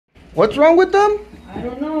What's wrong with them? I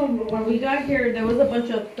don't know. When we got here, there was a bunch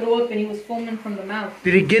of throw up and he was foaming from the mouth.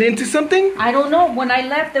 Did he get into something? I don't know. When I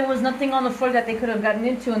left, there was nothing on the floor that they could have gotten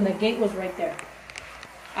into, and the gate was right there.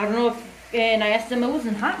 I don't know if, and I asked them, it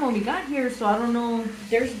wasn't hot when we got here, so I don't know.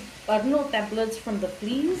 I don't know if that blood's from the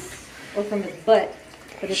fleas or from his butt.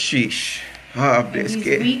 But Sheesh. Ah,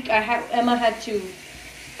 Biscuit. He's weak. I had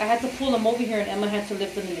to pull him over here, and Emma had to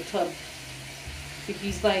lift him in the tub. So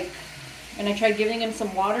he's like, and I tried giving him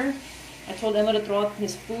some water. I told Emma to throw out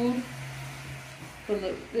his food. But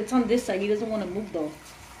look, it's on this side. He doesn't want to move though.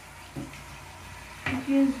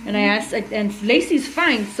 And I asked, and Lacey's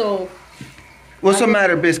fine, so. What's the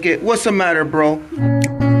matter, Biscuit? What's the matter, bro?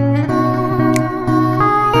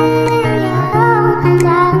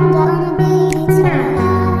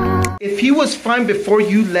 If he was fine before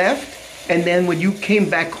you left, and then when you came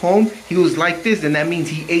back home, he was like this, then that means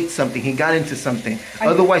he ate something. He got into something.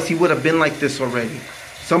 Otherwise, he would have been like this already.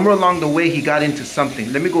 Somewhere along the way, he got into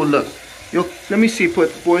something. Let me go look. Yo, let me see,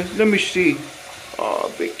 boy. Let me see. Oh,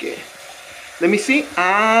 Biscuit. Let me see.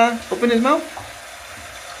 Open his mouth.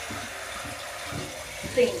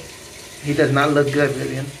 He does not look good,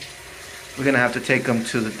 Vivian. We're gonna have to take him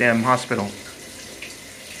to the damn hospital.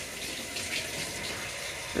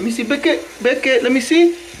 Let me see, Biscuit. Let me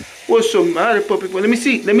see. What's the matter, puppy boy? Let me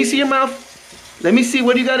see. Let me see your mouth. Let me see.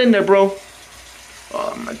 What do you got in there, bro?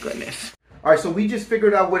 Oh my goodness. All right, so we just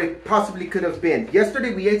figured out what it possibly could have been.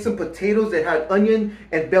 Yesterday, we ate some potatoes that had onion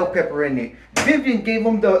and bell pepper in it. Vivian gave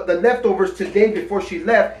him the leftovers today before she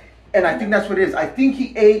left, and I think that's what it is. I think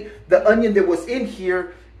he ate the onion that was in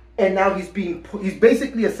here, and now he's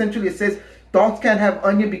basically, essentially, it says dogs can't have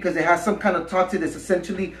onion because it has some kind of toxin that's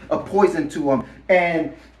essentially a poison to them,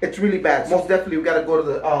 and it's really bad. Most definitely, we gotta go to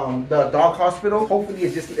the dog hospital. Hopefully,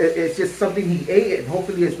 it's just something he ate, and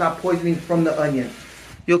hopefully, it's not poisoning from the onion.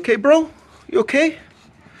 You okay, bro? You okay?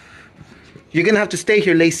 You're gonna have to stay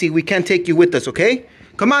here, Lacey. We can't take you with us, okay?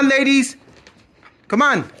 Come on, ladies. Come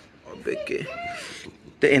on. Oh, Vicky.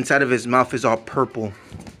 The inside of his mouth is all purple.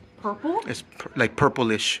 Purple? It's like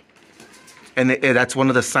purplish. And that's one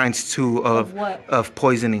of the signs, too, of what? Of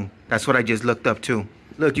poisoning. That's what I just looked up, too.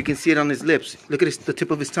 Look, you can see it on his lips. Look at the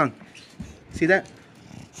tip of his tongue. See that?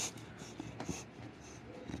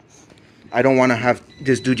 I don't want to have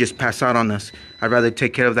this dude just pass out on us. I'd rather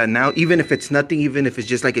take care of that now. Even if it's nothing, even if it's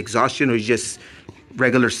just like exhaustion or just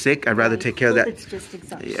regular sick, I'd rather take care of that. It's just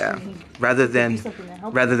exhaustion. Yeah. Rather than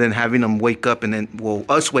having him wake up and then, well,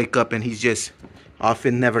 us wake up and he's just off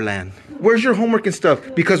in Neverland. Where's your homework and stuff?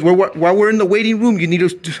 Because while we're in the waiting room, you need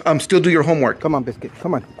to still do your homework. Come on, Biscuit.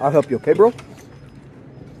 Come on. I'll help you, okay, bro?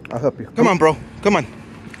 I'll help you. Come on, bro. Come on.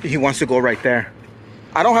 He wants to go right there.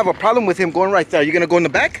 I don't have a problem with him going right there. You gonna go in the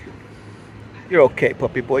back? You're okay,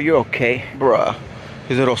 puppy boy. You're okay. Bruh.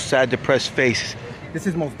 His little sad, depressed face. This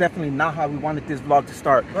is most definitely not how we wanted this vlog to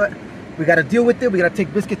start. But we gotta deal with it. We gotta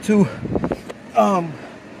take Biscuit to the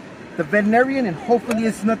veterinarian, and hopefully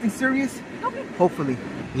it's nothing serious. Okay. Hopefully.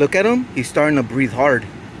 Look at him. He's starting to breathe hard.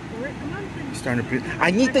 He's starting to breathe. I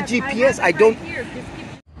need the GPS. I don't.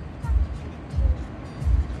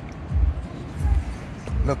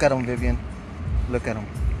 Look at him, Vivian. Look at him.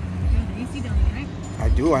 You have the AC down there, right? I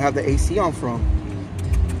do. I have the AC on for him.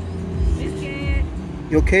 Biscuit.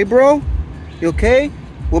 You okay, bro? You okay?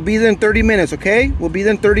 We'll be there in 30 minutes, okay? We'll be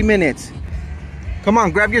there in 30 minutes. Come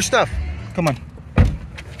on, grab your stuff. Come on.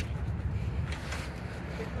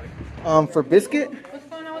 For Biscuit? What's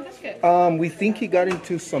going on with Biscuit? We think he got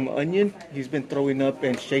into some onion. He's been throwing up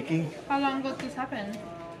and shaking. How long ago did this happen?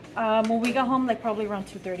 When we got home, like probably around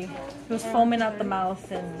 2:30. He was foaming out the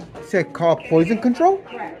mouth and... Said call poison control?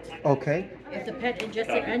 Correct. Okay. If the pet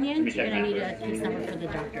ingested onions, you're gonna need a case number for the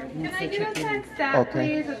doctor. Can I get a text that,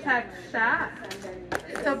 Okay. please? A text that.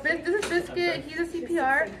 So this is Biscuit. He's a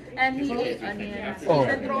CPR, and he ate onions. Oh.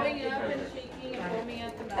 He's been throwing up and shaking and foaming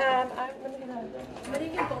at the mouth. What are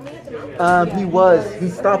you foaming at the mouth? He was. He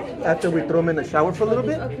stopped after we threw him in the shower for a little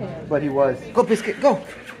bit. Okay. But he was. Go, Biscuit. Go.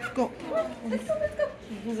 Go. Let's go.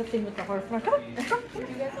 Here's the thing with the horse. Come on, let's go. You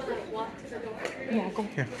guys want to walk to the door? Yeah, go.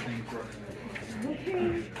 Here.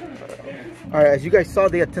 Alright, as you guys saw,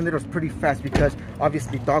 they attended us pretty fast because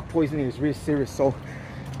obviously dog poisoning is really serious. So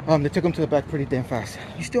they took him to the back pretty damn fast.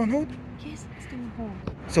 You still on hold? Yes, I'm still on hold.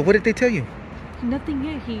 So what did they tell you? Nothing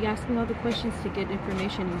yet. He asked me all the questions to get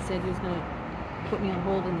information. He said he was gonna put me on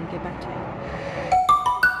hold and then get back to me.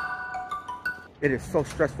 It is so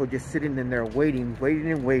stressful just sitting in there waiting. We've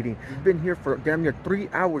been here for damn near 3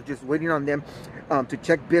 hours just waiting on them to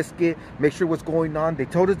check Biscuit, make sure what's going on. They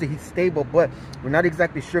told us that he's stable, but we're not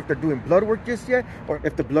exactly sure if they're doing blood work just yet or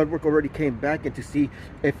if the blood work already came back and to see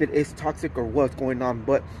if it is toxic or what's going on.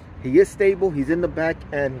 But He is stable, he's in the back,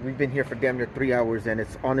 and we've been here for damn near 3 hours, and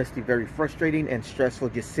it's honestly very frustrating and stressful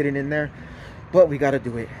just sitting in there, but we gotta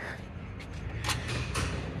do it.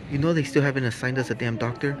 You know they still haven't assigned us a damn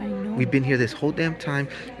doctor? I know. We've been here this whole damn time,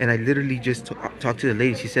 and I literally just talked to the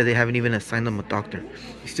lady. She said they haven't even assigned them a doctor.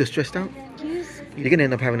 You still stressed out? Yes. You're gonna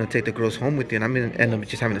end up having to take the girls home with you, and I'm gonna end up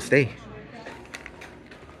just having to stay.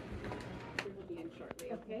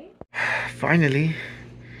 Finally.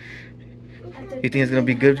 You think it's gonna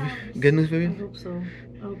be good news, I Vivian? hope so.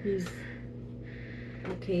 I hope he's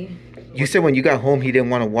okay. You said when you got home he didn't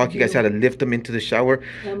want to walk. You guys had to lift him into the shower.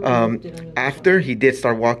 After he did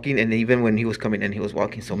start walking, and even when he was coming in, he was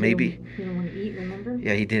walking. So maybe. He didn't want to eat. Remember?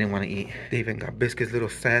 Yeah, he didn't want to eat. They even got Biscuit's little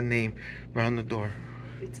sad name right on the door.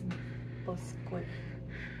 It's Biscuit.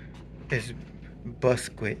 It's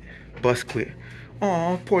Biscuit. Biscuit.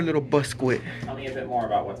 Aw, poor little Biscuit. Tell me a bit more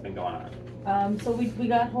about what's been going on. So we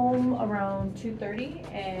got home around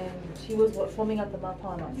 2:30, and he was foaming at the mouth,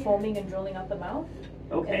 foaming and drilling out the mouth.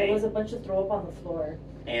 Okay. And there was a bunch of throw up on the floor.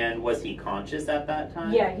 And was he conscious at that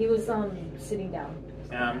time? Yeah, he was sitting down.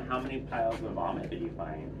 How many piles of vomit did you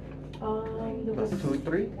find? There was 2,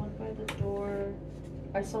 3. one by the door.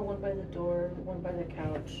 I saw one by the door, one by the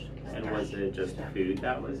couch. And was it just food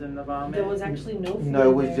that was in the vomit? There was actually no food. No,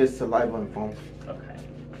 it was there. just saliva and foam. Okay.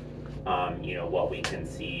 You know, what we can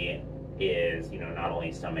see is, you know, not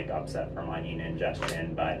only stomach upset from onion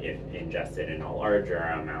ingestion, but if ingested in a larger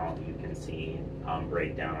amount, you can see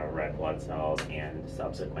breakdown of red blood cells and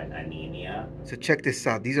subsequent anemia. So check this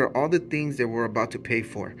out. These are all the things that we're about to pay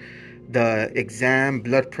for. The exam,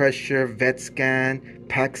 blood pressure, vet scan,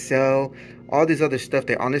 Paxil, all this other stuff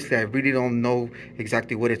that honestly I really don't know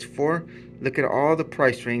exactly what it's for. Look at all the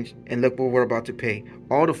price range and look what we're about to pay.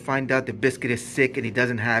 All to find out the Biscuit is sick and he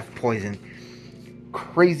doesn't have poison.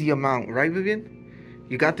 Crazy amount, right, Vivian?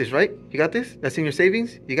 You got this, right? You got this? That's in your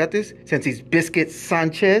savings? You got this? Since he's Biscuit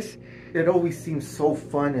Sanchez. It always seems so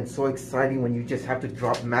fun and so exciting when you just have to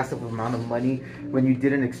drop massive amount of money when you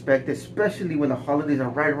didn't expect it, especially when the holidays are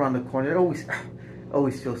right around the corner. It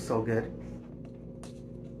always feels so good.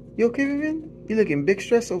 You okay, Vivian? You looking big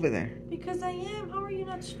stress over there. Because I am. How are you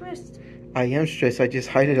not stressed? I am stressed. I just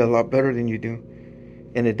hide it a lot better than you do.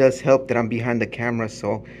 And it does help that I'm behind the camera,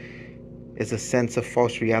 so it's a sense of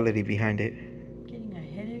false reality behind it. Getting a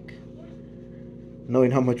headache.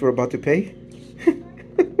 Knowing how much we're about to pay?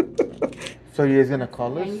 So you guys gonna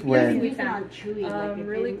call us when?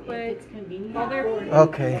 Really quick.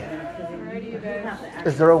 Okay. Alrighty, you guys.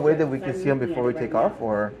 Is there a way that we can see them before we take off,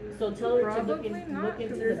 or? So tell her to Probably not,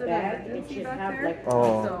 because there's an emergency back there.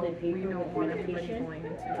 Oh. So we don't want anybody going into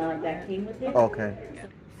it. that came with it. Okay.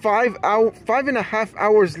 5.5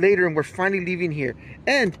 hours later, and we're finally leaving here.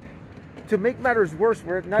 And to make matters worse,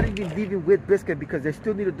 we're not even leaving with Biscuit because they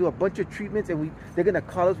still need to do a bunch of treatments, and they're gonna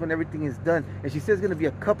call us when everything is done. And she says it's gonna be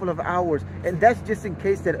a couple of hours, and that's just in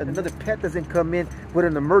case that another pet doesn't come in with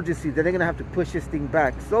an emergency. Then they're gonna have to push this thing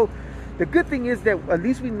back. So the good thing is that at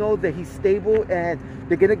least we know that he's stable, and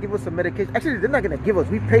they're gonna give us some medication. Actually, they're not gonna give us.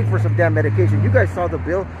 We paid for some damn medication. You guys saw the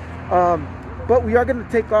bill. But we are gonna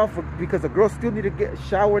take off because the girls still need to get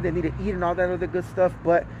showered. They need to eat and all that other good stuff.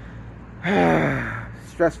 But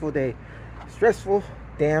stressful day. Stressful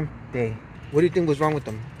damn day. What do you think was wrong with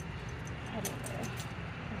them? I don't know.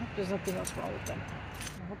 I hope there's nothing else wrong with them.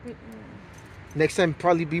 I hope it... Next time,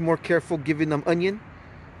 probably be more careful giving them onion.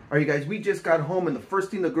 All right, guys, we just got home, and the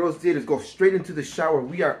first thing the girls did is go straight into the shower.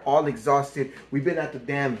 We are all exhausted. We've been at the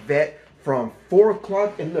damn vet from 4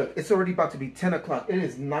 o'clock, and look, it's already about to be 10 o'clock. It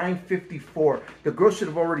is 9:54. The girls should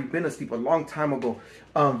have already been asleep a long time ago.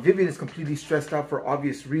 Vivian is completely stressed out for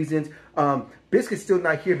obvious reasons. Biscuit's still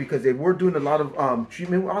not here because they were doing a lot of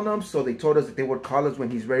treatment on him, so they told us that they would call us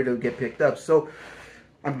when he's ready to get picked up. So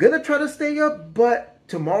I'm gonna try to stay up, but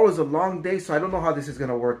tomorrow is a long day, so I don't know how this is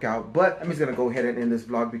gonna work out. But I'm just gonna go ahead and end this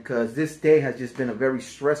vlog because this day has just been a very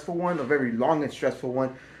stressful one, a very long and stressful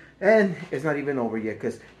one. And it's not even over yet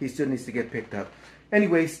because he still needs to get picked up.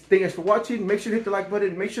 Anyways, thank you guys for watching. Make sure to hit the like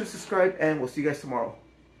button. Make sure to subscribe. And we'll see you guys tomorrow.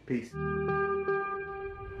 Peace.